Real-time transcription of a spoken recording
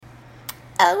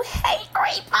Oh, hey,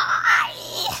 everybody.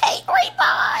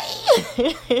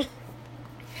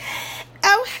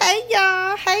 Oh, hey,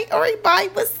 y'all. Hey, everybody.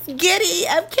 What's giddy?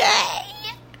 Okay.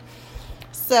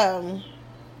 So,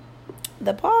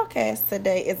 the podcast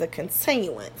today is a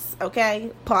continuance,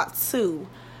 okay? Part 2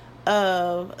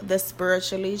 of the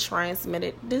spiritually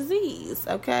transmitted disease,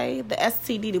 okay? The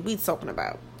S.T.D that we talking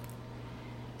about.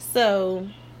 So,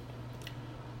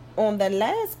 on the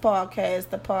last podcast,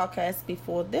 the podcast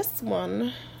before this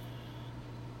one,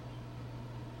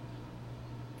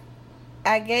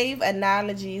 I gave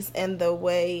analogies in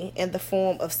the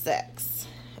form of sex,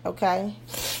 okay?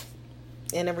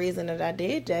 And the reason that I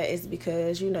did that is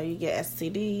because, you get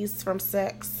STDs from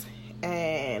sex,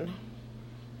 and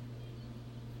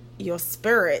your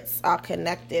spirits are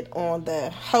connected on the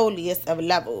holiest of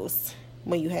levels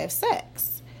when you have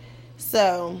sex.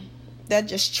 So that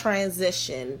just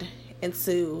transitioned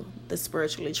into the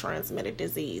spiritually transmitted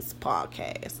disease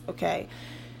podcast, okay?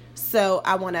 So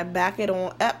I want to back it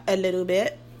on up a little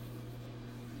bit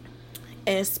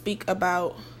and speak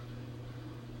about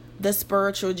the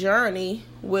spiritual journey,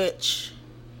 which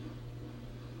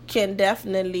can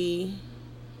definitely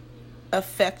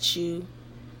affect you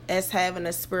as having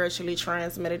a spiritually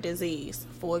transmitted disease.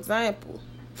 For example,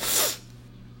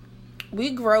 we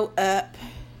grow up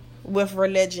with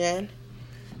religion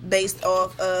based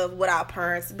off of what our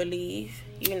parents believe,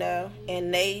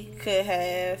 and they could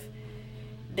have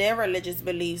their religious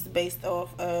beliefs based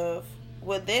off of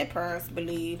what their parents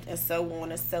believed, and so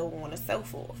on and so on and so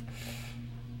forth.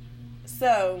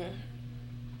 So,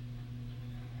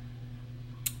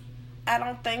 I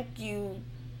don't think you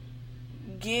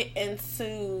get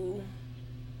into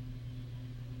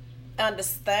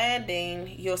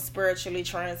understanding your spiritually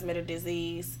transmitted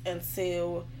disease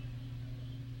until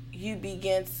you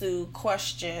begin to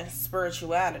question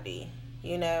spirituality,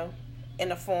 in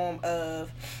the form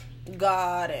of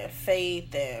God and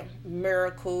faith and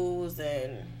miracles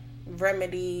and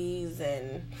remedies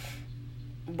and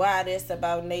why this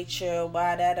about nature,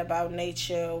 why that about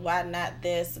nature, why not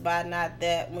this, why not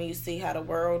that, when you see how the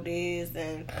world is,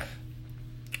 and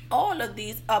all of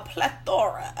these, a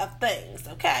plethora of things,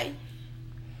 okay?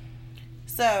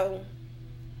 So,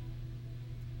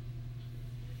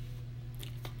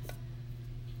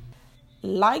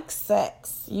 like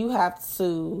sex, you have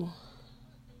to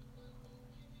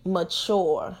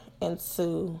mature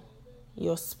into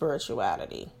your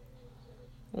spirituality,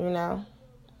 and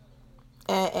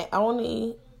it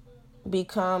only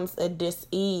becomes a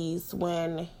dis-ease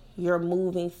when you're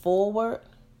moving forward,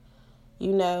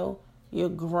 you're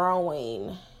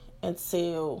growing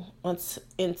into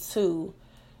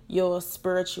your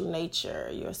spiritual nature,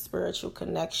 your spiritual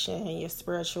connection, your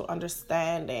spiritual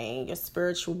understanding, your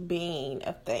spiritual being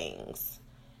of things,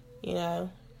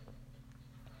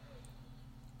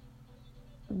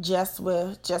 just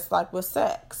like with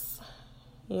sex,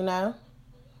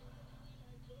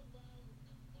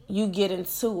 you get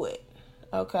into it,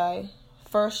 okay?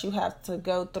 First, you have to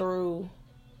go through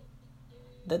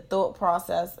the thought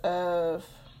process of,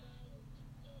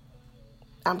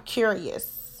 I'm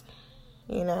curious,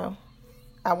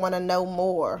 I want to know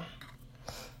more.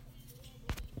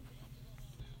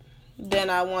 Then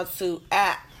I want to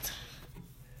act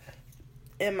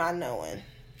in my knowing,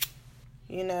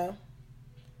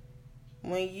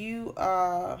 When you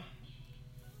are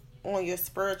on your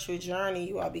spiritual journey,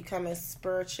 you are becoming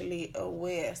spiritually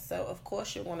aware. So, of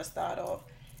course, you want to start off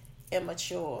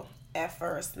immature at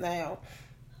first. Now,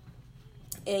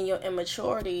 in your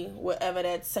immaturity, wherever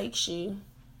that takes you,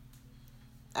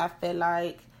 I feel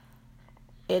like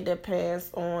it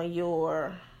depends on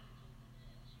your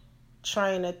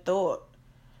train of thought.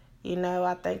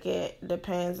 I think it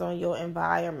depends on your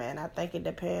environment. I think it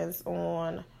depends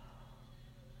on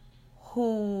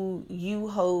who you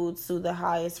hold to the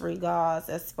highest regards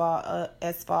as far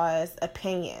as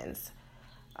opinions,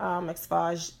 as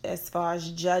far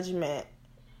as judgment.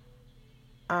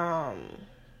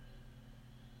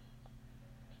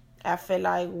 I feel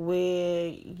like where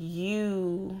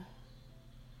you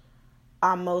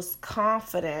are most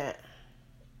confident,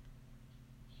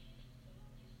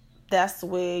 that's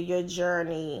where your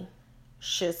journey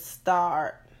should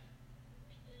start,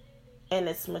 and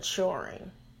it's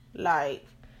maturing. Like,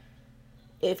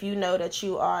 if you know that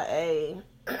you are a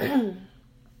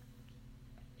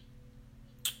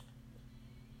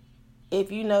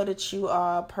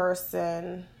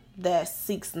person that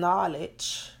seeks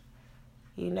knowledge,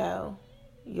 you're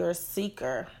a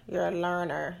seeker, you're a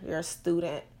learner, you're a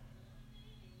student.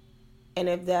 And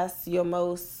if that's your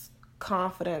most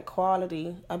confident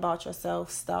quality about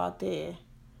yourself, start there.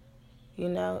 You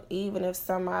know, even if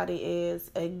somebody is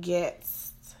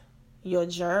against your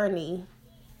journey,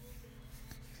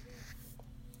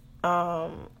 but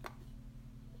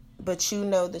you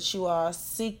know that you are a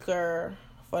seeker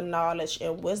for knowledge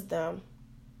and wisdom,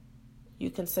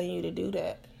 you continue to do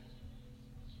that.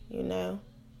 You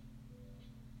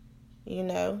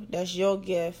know, that's your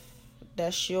gift,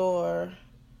 that's your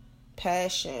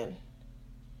passion,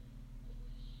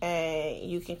 and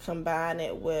you can combine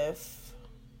it with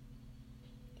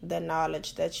the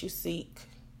knowledge that you seek.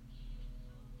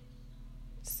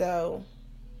 So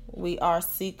we are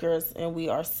seekers, and we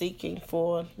are seeking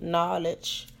for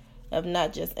knowledge of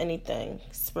not just anything,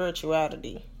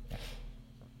 spirituality.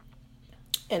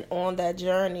 And on that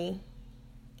journey,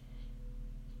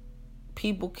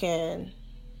 people can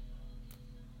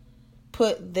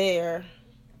put their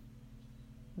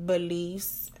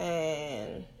beliefs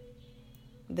and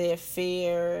their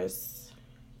fears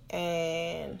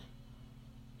and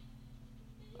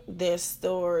their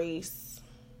stories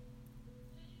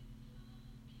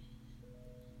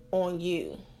on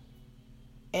you.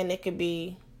 And it could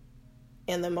be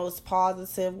in the most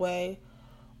positive way,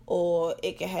 or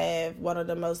it could have one of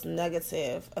the most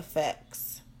negative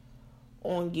effects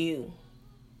on you.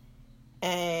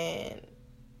 And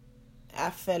I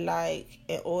feel like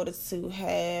in order to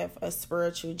have a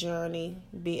spiritual journey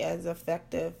be as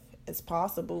effective as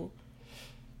possible,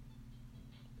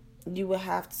 you would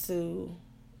have to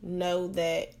know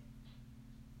that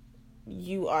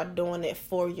you are doing it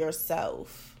for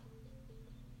yourself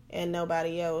and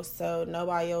nobody else. So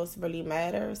nobody else really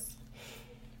matters,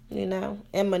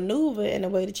 and maneuver in the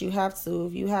way that you have to.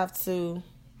 If you have to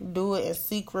do it in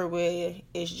secret where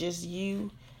it's just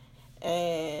you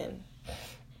and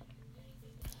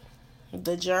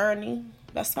the journey,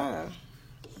 that's fine.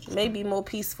 Maybe more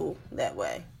peaceful that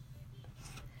way.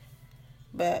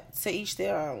 But to each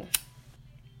their own.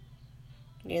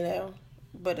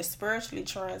 But a spiritually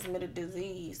transmitted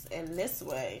disease in this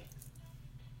way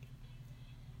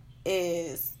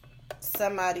is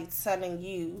somebody telling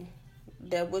you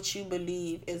that what you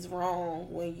believe is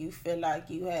wrong when you feel like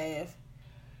you have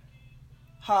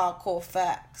hardcore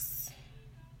facts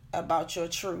about your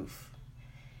truth.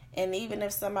 And even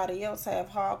if somebody else have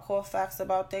hardcore facts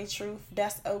about their truth,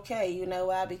 that's okay. You know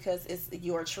why? Because it's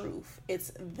your truth.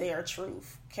 It's their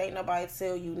truth. Can't nobody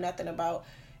tell you nothing about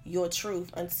your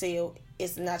truth until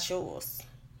it's not yours.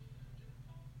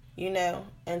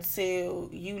 Until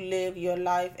you live your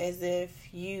life as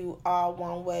if you are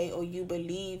one way or you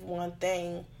believe one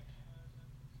thing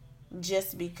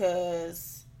just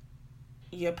because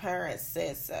your parents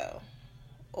said so,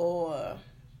 or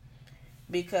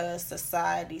because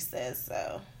society says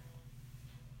so.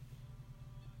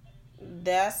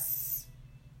 That's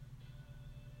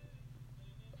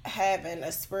having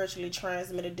a spiritually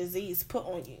transmitted disease put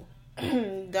on you.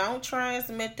 Don't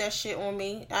transmit that shit on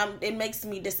me. It makes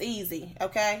me diseasy,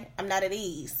 okay? I'm not at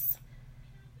ease.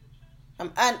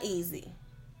 I'm uneasy,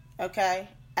 okay?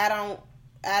 I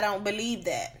don't believe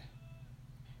that.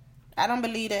 I don't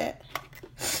believe that.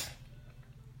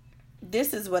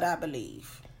 This is what I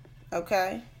believe,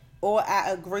 okay? Or I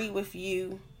agree with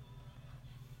you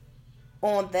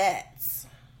on that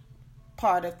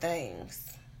part of things.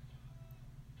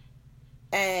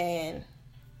 And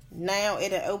now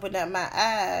it'll open up my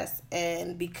eyes,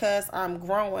 and because I'm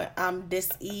growing, I'm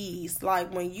diseased.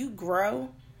 Like, when you grow,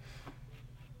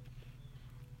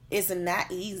 it's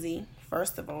not easy,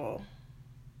 first of all,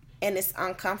 and it's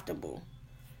uncomfortable.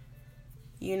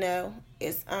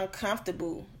 It's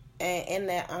uncomfortable, and in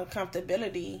that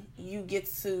uncomfortability, you get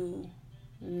to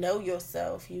know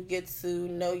yourself. You get to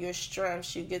know your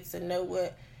strengths. You get to know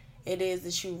what it is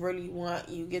that you really want.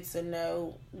 You get to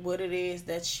know what it is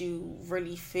that you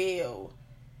really feel.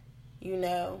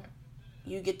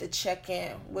 You get to check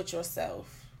in with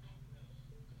yourself.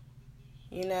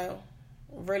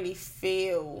 Really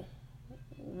feel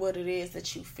what it is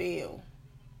that you feel,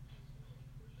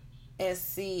 and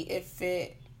see if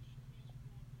it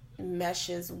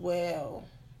meshes well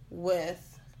with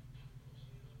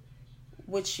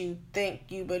what you think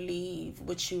you believe,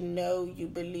 what you know you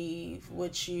believe,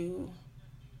 what you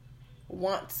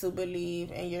want to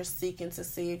believe, and you're seeking to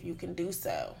see if you can do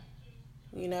so.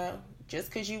 Just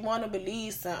because you want to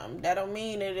believe something, that don't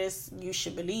mean you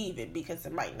should believe it, because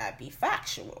it might not be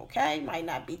factual, okay? It might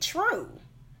not be true.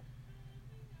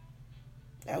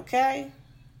 Okay?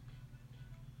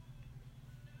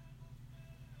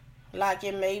 Like,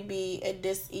 it may be a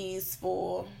dis-ease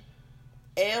for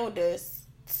elders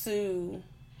to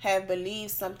have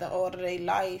believed something all of their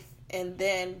life and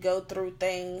then go through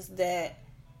things that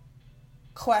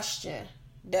question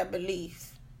that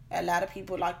belief. A lot of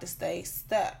people like to stay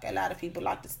stuck. A lot of people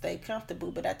like to stay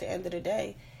comfortable. But at the end of the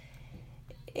day,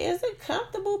 is it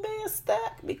comfortable being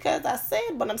stuck? Because I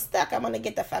said when I'm stuck, I'm going to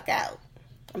get the fuck out.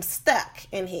 I'm stuck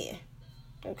in here.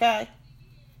 Okay?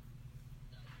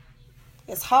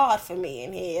 It's hard for me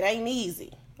in here. It ain't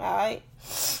easy. Alright?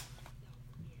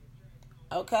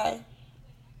 Okay?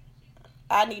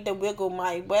 I need to wiggle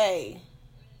my way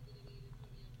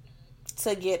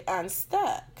to get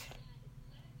unstuck.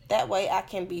 That way I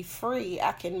can be free.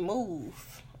 I can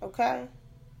move. Okay?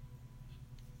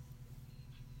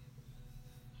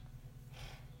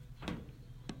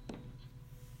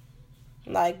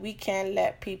 Like, we can't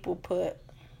let people put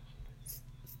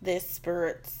their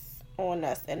spirits on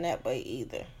us in that way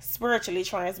either. Spiritually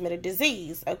transmitted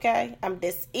disease. Okay? I'm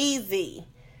this easy.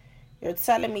 You're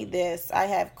telling me this. I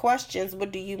have questions.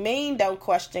 What do you mean don't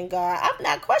question God? I'm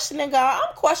not questioning God.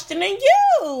 I'm questioning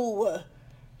you.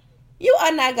 You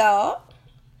are not God.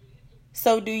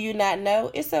 So do you not know?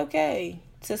 It's okay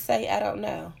to say I don't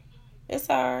know. It's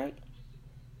alright.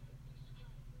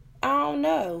 I don't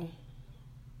know.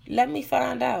 Let me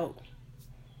find out.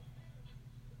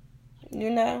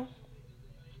 You know?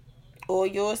 Or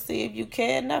you'll see if you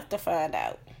care enough to find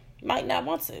out. Might not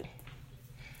want to.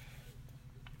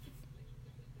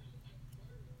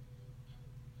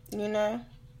 You know,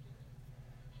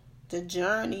 the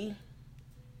journey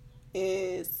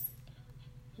is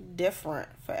different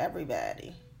for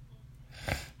everybody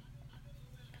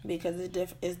because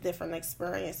it's different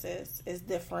experiences, it's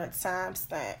different time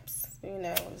stamps, you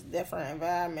know, it's different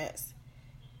environments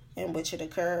in which it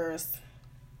occurs.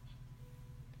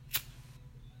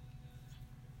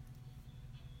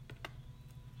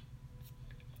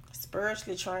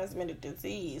 Spiritually transmitted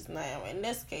disease. Now, in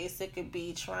this case, it could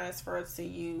be transferred to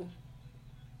you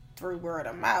through word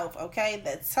of mouth, okay?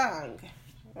 The tongue.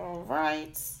 All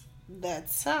right? The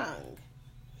tongue.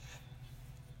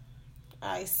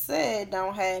 I said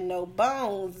don't have no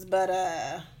bones, but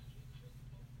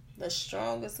the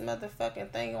strongest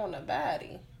motherfucking thing on the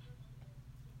body.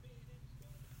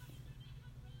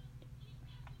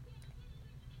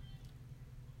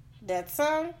 That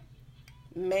tongue,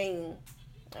 mean.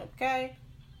 Okay?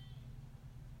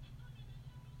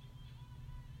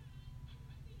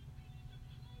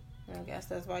 I guess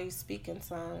that's why you speak in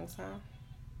tongues, huh?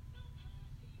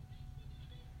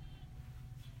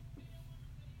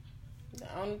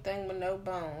 The only thing with no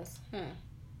bones.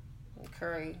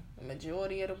 Carry the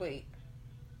majority of the weight.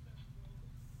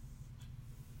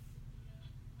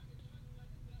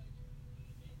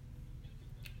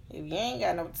 If you ain't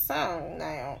got no tongue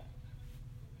now,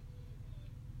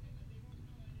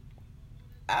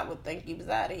 I would think you was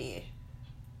out of here.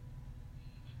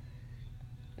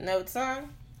 No tongue?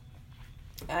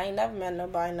 I ain't never met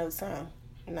nobody no tongue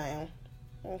now.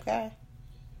 Okay?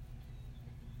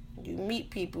 You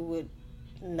meet people with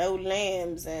no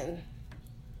limbs and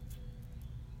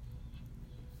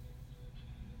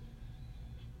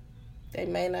they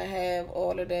may not have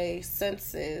all of their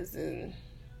senses and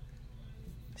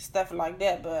stuff like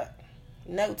that, but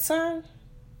no tongue?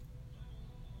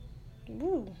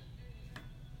 Woo.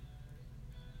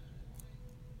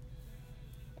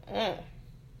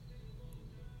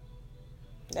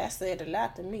 That said a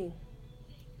lot to me.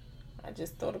 I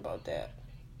just thought about that.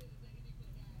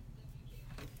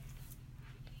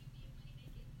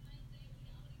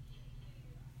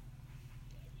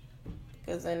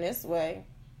 Because in this way,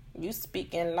 you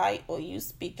speak in light or you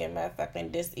speak in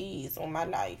motherfucking dis-ease on my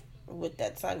life with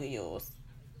that tongue of yours.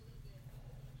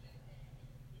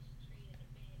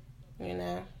 You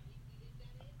know?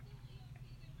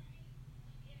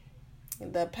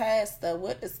 The pastor,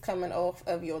 what is coming off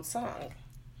of your tongue?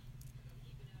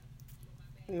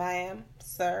 Ma'am,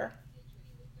 sir.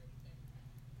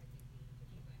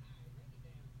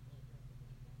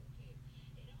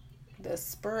 The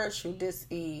spiritual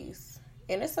dis-ease.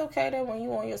 And it's okay that when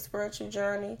you're on your spiritual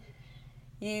journey,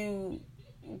 you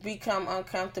become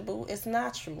uncomfortable. It's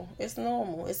natural. It's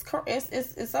normal.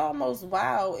 It's almost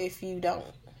wild if you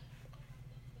don't.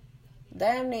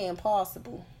 Damn near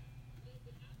impossible.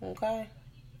 Okay?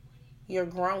 You're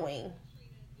growing.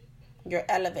 You're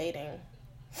elevating.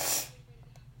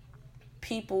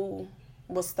 People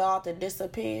will start to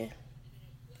disappear.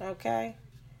 Okay?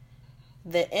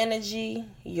 The energy,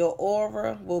 your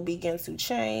aura will begin to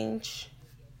change.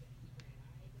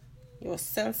 Your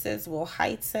senses will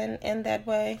heighten in that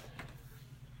way.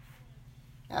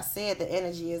 I said the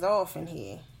energy is off in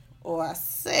here. Or I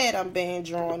said I'm being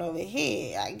drawn over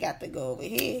here. I got to go over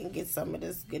here and get some of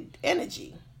this good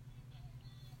energy.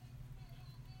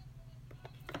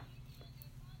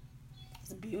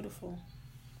 It's beautiful.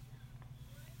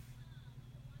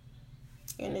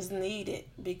 And it's needed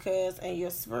because in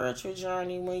your spiritual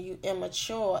journey, when you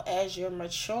immature, as you're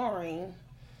maturing,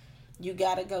 you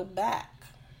got to go back.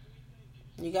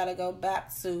 You got to go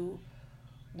back to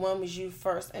when was you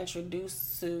first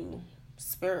introduced to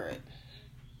spirit?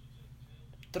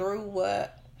 Through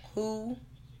what? Who?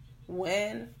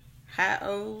 When? How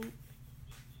old?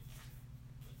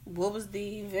 What was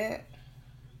the event?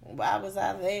 Why was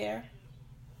I there?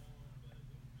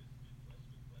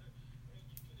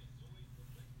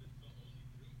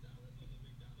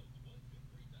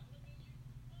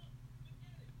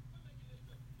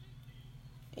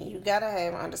 And you gotta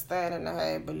have understanding to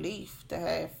have belief, to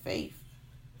have faith.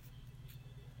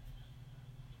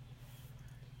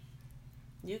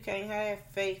 You can't have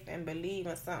faith and believe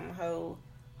in something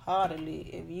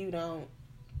wholeheartedly if you don't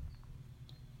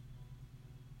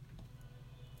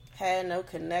have no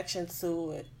connection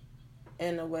to it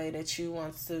in a way that you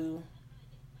want to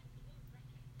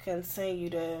continue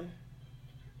to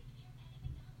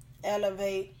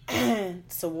elevate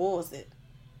towards it.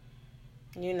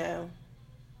 You know,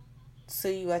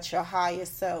 see you at your higher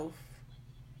self,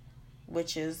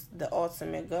 which is the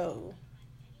ultimate goal.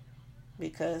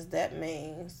 Because that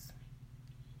means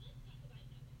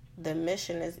the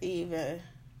mission is either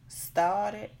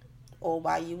started or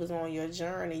while you was on your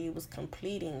journey, you was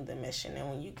completing the mission. And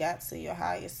when you got to your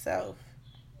higher self,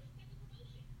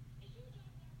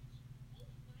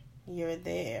 you're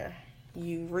there.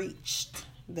 You reached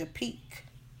the peak.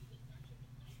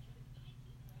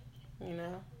 You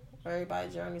know,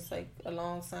 everybody's journeys take a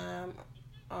long time.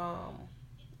 A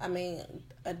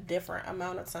different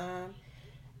amount of time.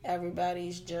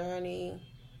 Everybody's journey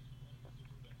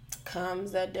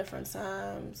comes at different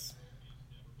times.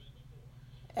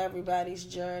 Everybody's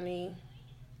journey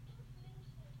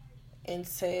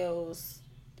entails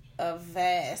a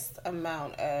vast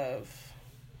amount of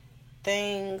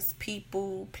things,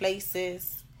 people,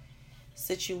 places,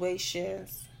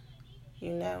 situations,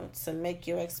 you know, to make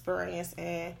your experience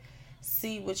and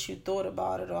see what you thought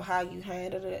about it or how you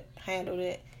handled it,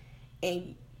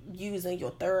 and using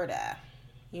your third eye,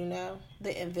 you know,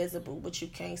 the invisible, what you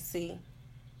can't see.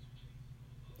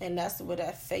 And that's where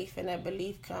that faith and that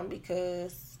belief come,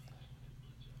 because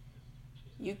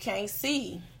you can't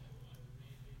see.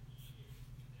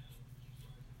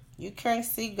 You can't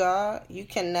see God. You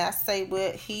cannot say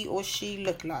what he or she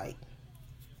look like.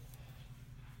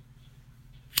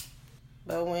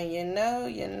 But when you know,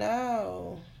 you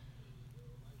know.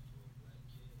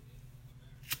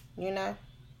 You know?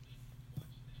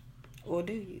 Or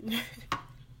do you?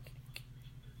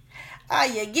 Are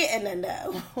you getting to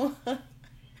know?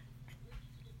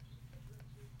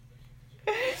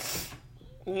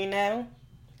 You know?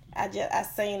 I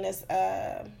seen this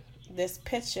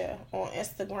picture on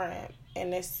Instagram,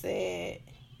 and it said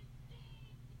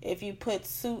if you put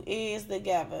two ears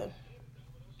together,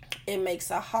 it makes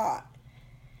a heart.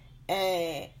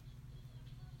 And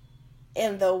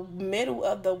in the middle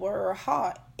of the word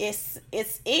heart, it's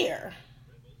ear.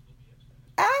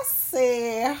 I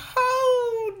said,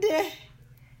 hold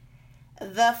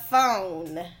the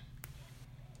phone.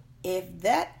 If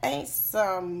that ain't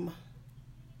some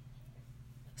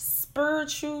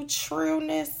spiritual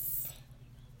trueness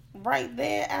right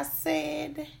there, I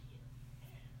said,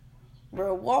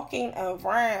 we're walking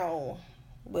around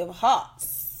with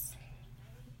hearts,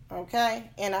 okay,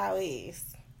 in our ears.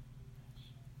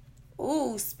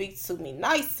 Ooh, speak to me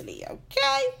nicely,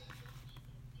 okay?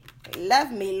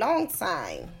 Love me long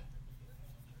time.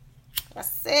 I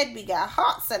said we got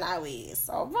hearts in our ears,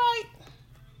 all right?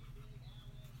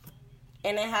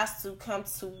 And it has to come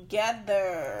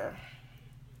together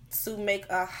to make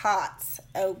a heart,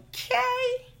 okay?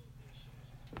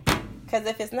 Because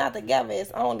if it's not together,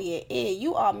 it's only an ear.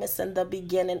 You are missing the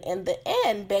beginning and the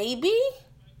end, baby.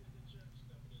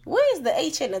 Where's the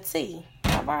H and the T?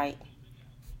 All right?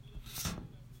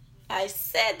 I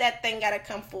said that thing gotta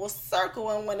come full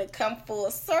circle, and when it come full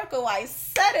circle, I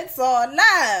said it's all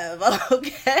love,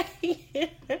 okay?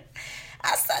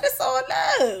 I said it's all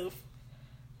love.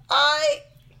 Alright?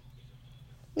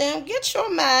 Now get your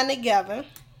mind together,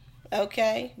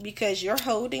 okay? Because you're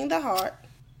holding the heart.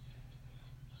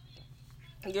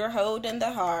 You're holding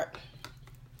the heart.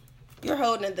 You're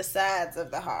holding the sides of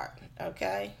the heart,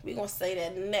 okay? We're gonna say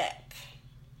that neck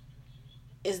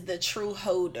is the true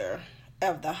holder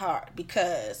of the heart,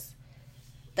 because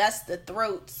that's the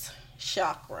throat's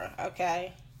chakra,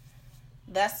 okay?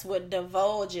 That's what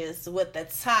divulges with the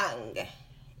tongue.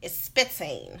 It's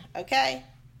spitting, okay?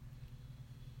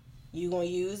 You gonna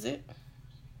use it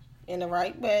in the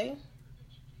right way.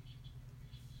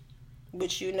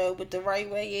 But you know what the right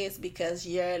way is, because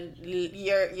your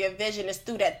vision is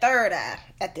through that third eye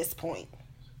at this point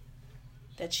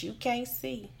that you can't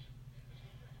see.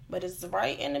 But it's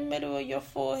right in the middle of your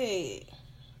forehead,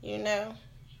 you know?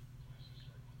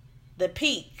 The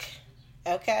peak,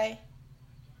 okay?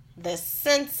 The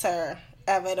center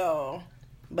of it all.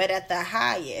 But at the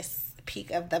highest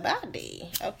peak of the body,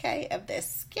 okay? Of the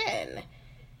skin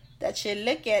that you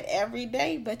look at every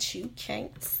day, but you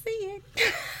can't see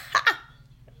it.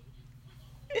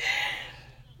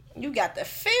 You got to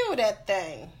feel that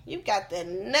thing. You got to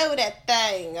know that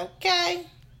thing, okay?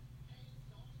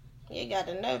 You got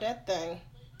to know that thing.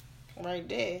 Right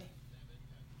there.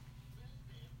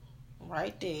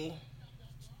 Right there.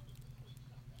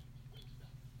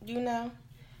 You know?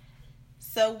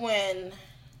 So when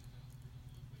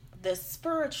the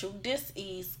spiritual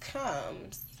dis-ease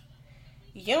comes,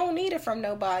 you don't need it from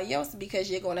nobody else, because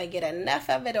you're going to get enough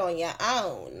of it on your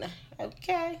own.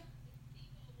 Okay?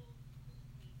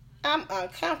 I'm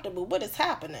uncomfortable. What is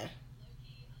happening?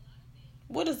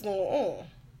 What is going on?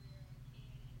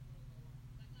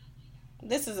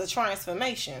 This is a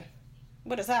transformation.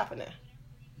 What is happening?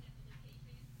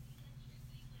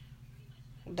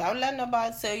 Don't let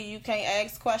nobody tell you can't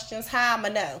ask questions. How I'ma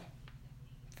know?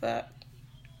 Fuck.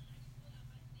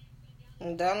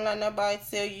 And don't let nobody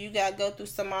tell you gotta go through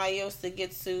somebody else to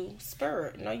get to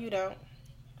spirit. No, you don't.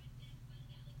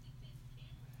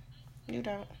 You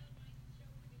don't.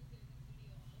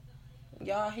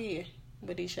 Y'all here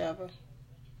with each other.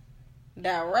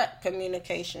 Direct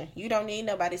communication. You don't need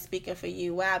nobody speaking for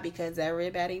you. Why? Because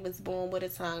everybody was born with a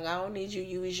tongue. I don't need you to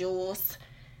use yours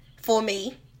for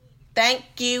me. Thank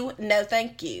you. No,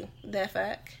 thank you. The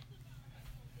fuck?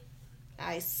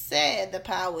 I said the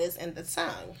power is in the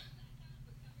tongue.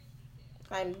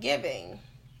 I'm giving.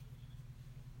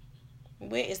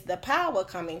 Where is the power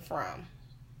coming from?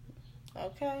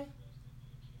 Okay?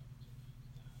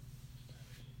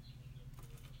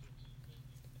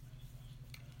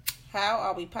 How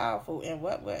are we powerful? In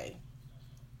what way?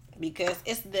 Because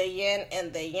it's the yin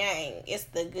and the yang. It's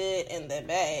the good and the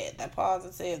bad. The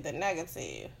positive, the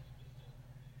negative.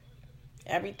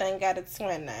 Everything got a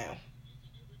twin now.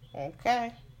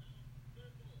 Okay?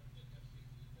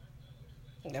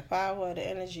 The power of the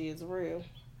energy is real.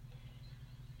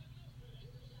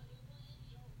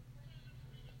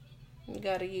 You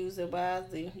gotta use it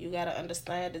wisely. You gotta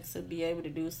understand it to be able to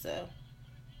do so.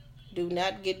 Do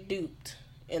not get duped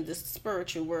in this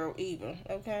spiritual world either,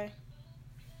 okay?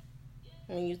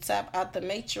 When you tap out the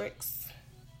matrix,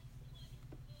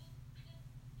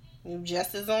 you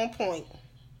just as on point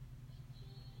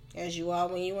as you are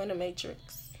when you in the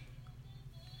matrix.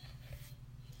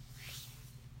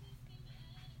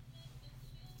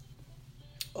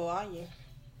 Or are you?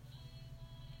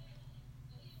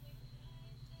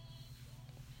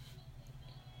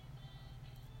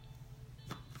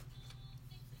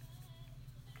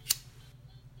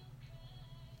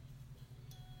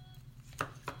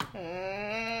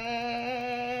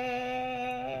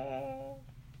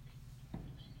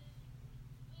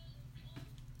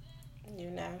 You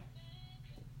know,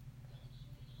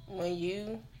 when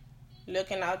you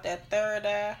looking out that third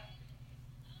eye,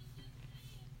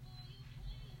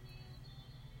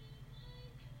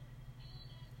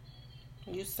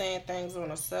 you saying things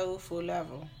on a soulful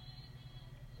level.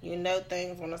 You know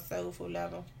things on a soulful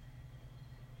level.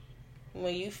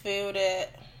 When you feel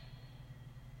that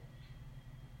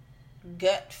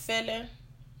gut feeling,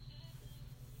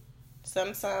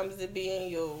 sometimes it be in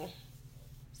your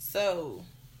soul,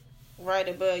 right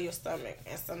above your stomach,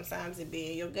 and sometimes it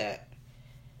be in your gut.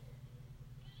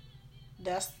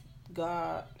 That's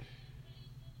God.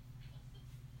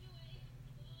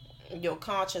 Your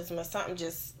consciousness, something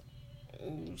just,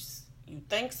 you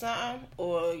think something,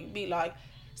 or you be like,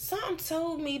 something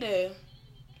told me to,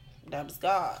 that was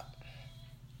God.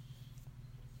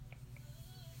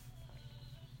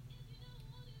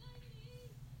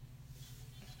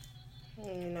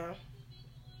 You know.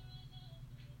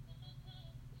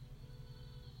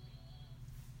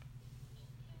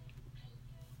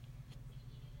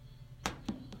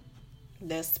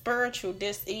 The spiritual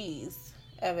dis-ease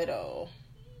of it all.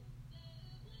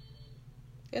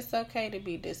 It's okay to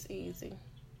be dis-easy.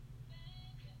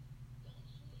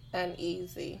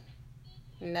 Uneasy.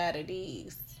 Not at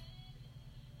ease.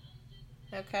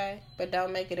 Okay? But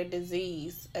don't make it a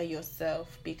disease of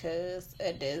yourself, because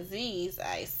a disease,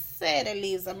 I said, it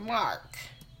leaves a mark.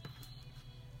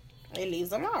 It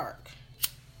leaves a mark.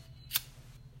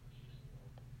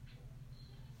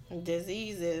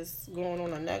 Disease is going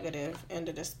on a negative end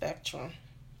of the spectrum.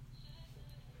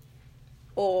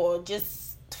 Or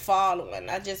just following.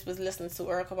 I just was listening to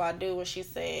Erykah Badu when she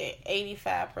said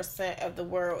 85% of the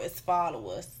world is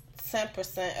followers,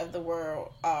 10% of the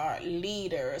world are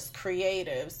leaders,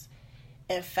 creatives,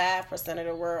 and 5% of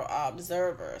the world are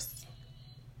observers.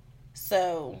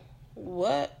 So,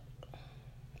 what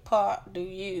part do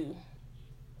you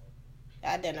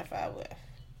identify with?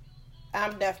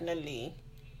 I'm definitely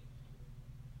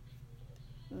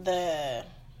the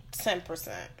 10%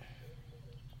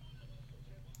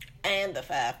 and the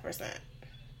 5%.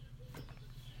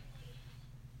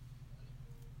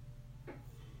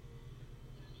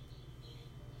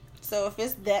 So if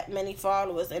it's that many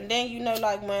followers, and then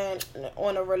like when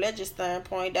on a religious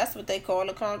standpoint, that's what they call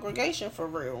a congregation for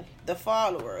real. The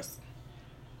followers.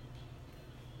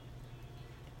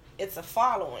 It's a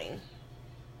following.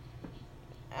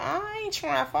 I ain't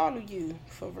trying to follow you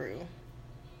for real.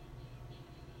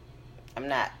 I'm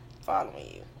not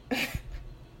following you.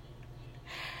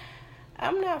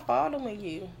 I'm not following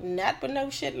you. Not with no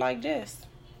shit like this.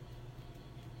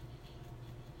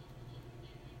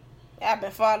 I've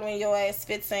been following your ass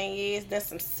 15 years. Then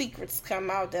some secrets come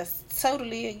out that's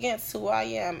totally against who I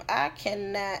am. I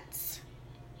cannot.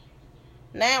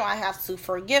 Now I have to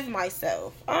forgive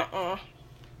myself.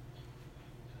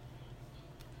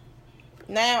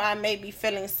 Now I may be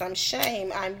feeling some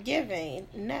shame. I'm giving.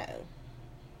 No.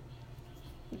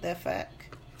 The fuck?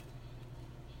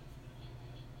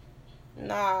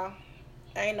 Nah.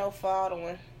 Ain't no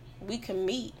following. We can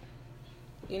meet.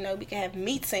 We can have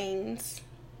meetings.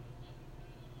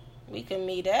 We can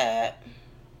meet up,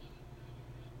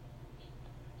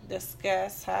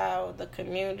 discuss how the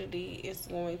community is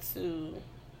going to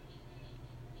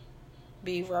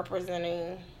be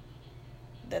representing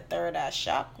the third eye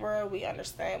chakra. We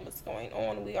understand what's going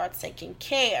on. We are taking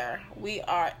care. We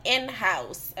are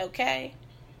in-house, okay?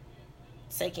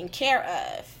 Taking care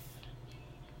of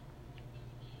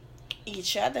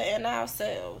each other and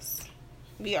ourselves.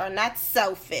 We are not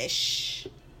selfish.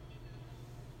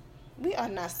 We are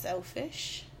not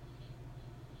selfish.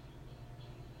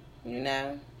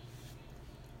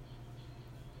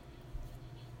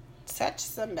 Touch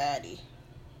somebody.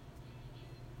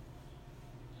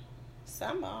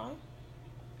 Someone.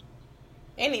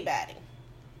 Anybody.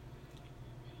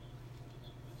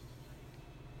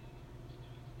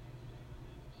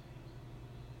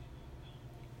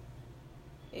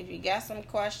 If you got some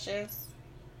questions,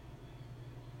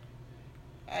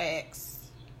 ask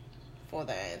for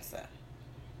the answer.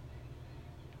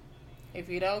 If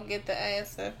you don't get the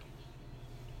answer,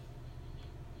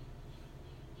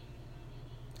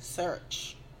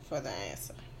 search for the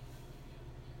answer.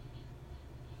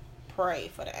 Pray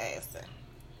for the answer.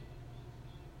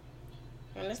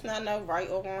 And it's not no right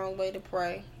or wrong way to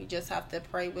pray. You just have to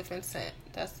pray with intent.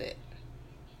 That's it.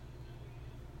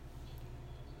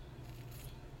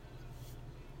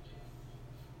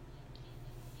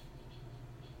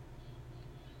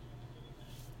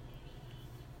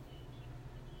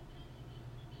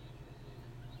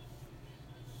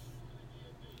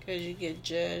 Because you get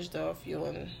judged off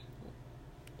your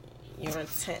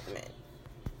intentment.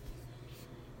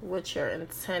 What you're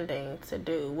intending to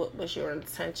do. What was your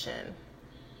intention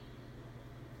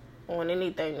on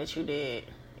anything that you did,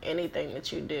 anything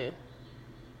that you do.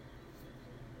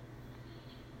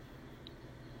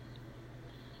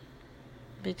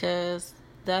 Because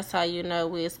that's how you know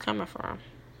where it's coming from.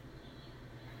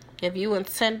 If you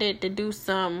intended to do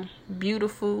some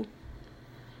beautiful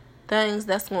things,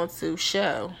 that's going to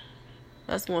show.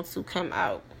 That's going to come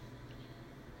out.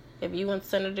 If you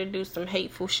intended to do some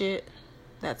hateful shit,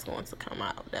 that's going to come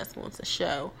out. That's going to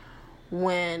show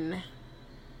when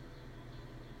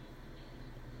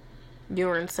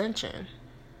your intention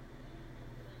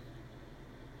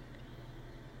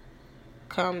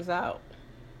comes out.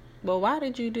 But why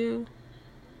did you do?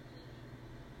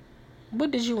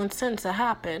 What did you intend to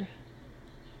happen?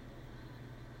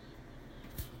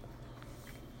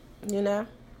 You know?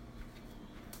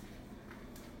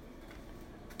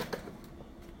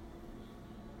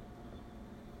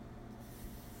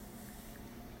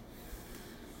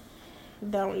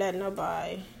 Don't let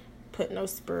nobody put no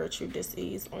spiritual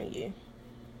disease on you.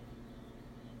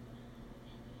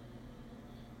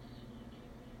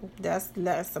 That's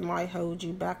letting somebody hold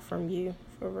you back from you,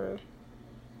 for real.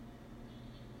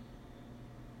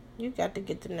 You got to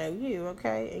get to know you,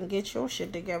 okay? And get your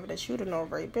shit together that you done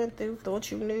already been through,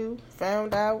 thought you knew,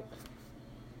 found out.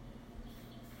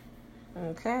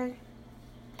 Okay?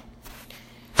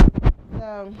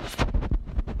 So,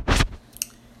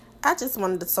 I just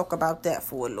wanted to talk about that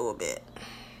for a little bit.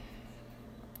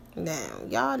 Now,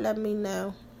 y'all let me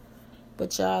know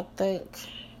what y'all think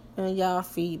and y'all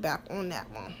feedback on that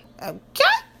one. Okay?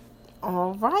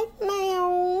 All right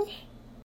now.